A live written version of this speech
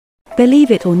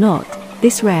Believe it or not,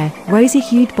 this rare,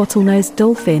 rosy-hued bottlenose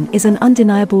dolphin is an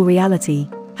undeniable reality,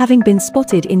 having been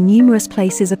spotted in numerous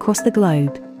places across the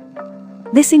globe.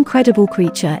 This incredible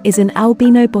creature is an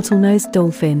albino bottlenose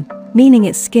dolphin, meaning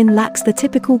its skin lacks the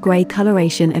typical grey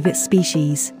coloration of its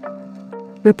species.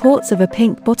 Reports of a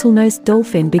pink bottlenose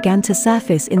dolphin began to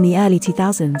surface in the early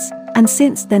 2000s, and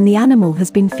since then the animal has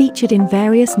been featured in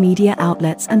various media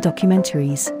outlets and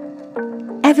documentaries.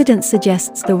 Evidence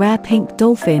suggests the rare pink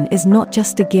dolphin is not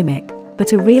just a gimmick,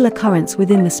 but a real occurrence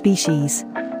within the species.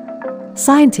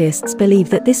 Scientists believe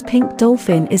that this pink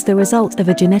dolphin is the result of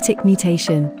a genetic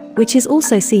mutation, which is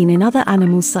also seen in other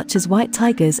animals such as white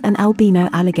tigers and albino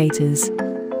alligators.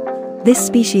 This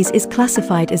species is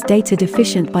classified as data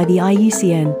deficient by the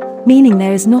IUCN, meaning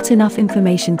there is not enough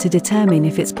information to determine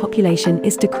if its population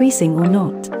is decreasing or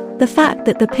not. The fact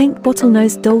that the pink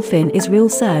bottlenose dolphin is real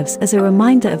serves as a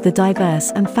reminder of the diverse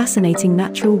and fascinating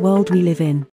natural world we live in.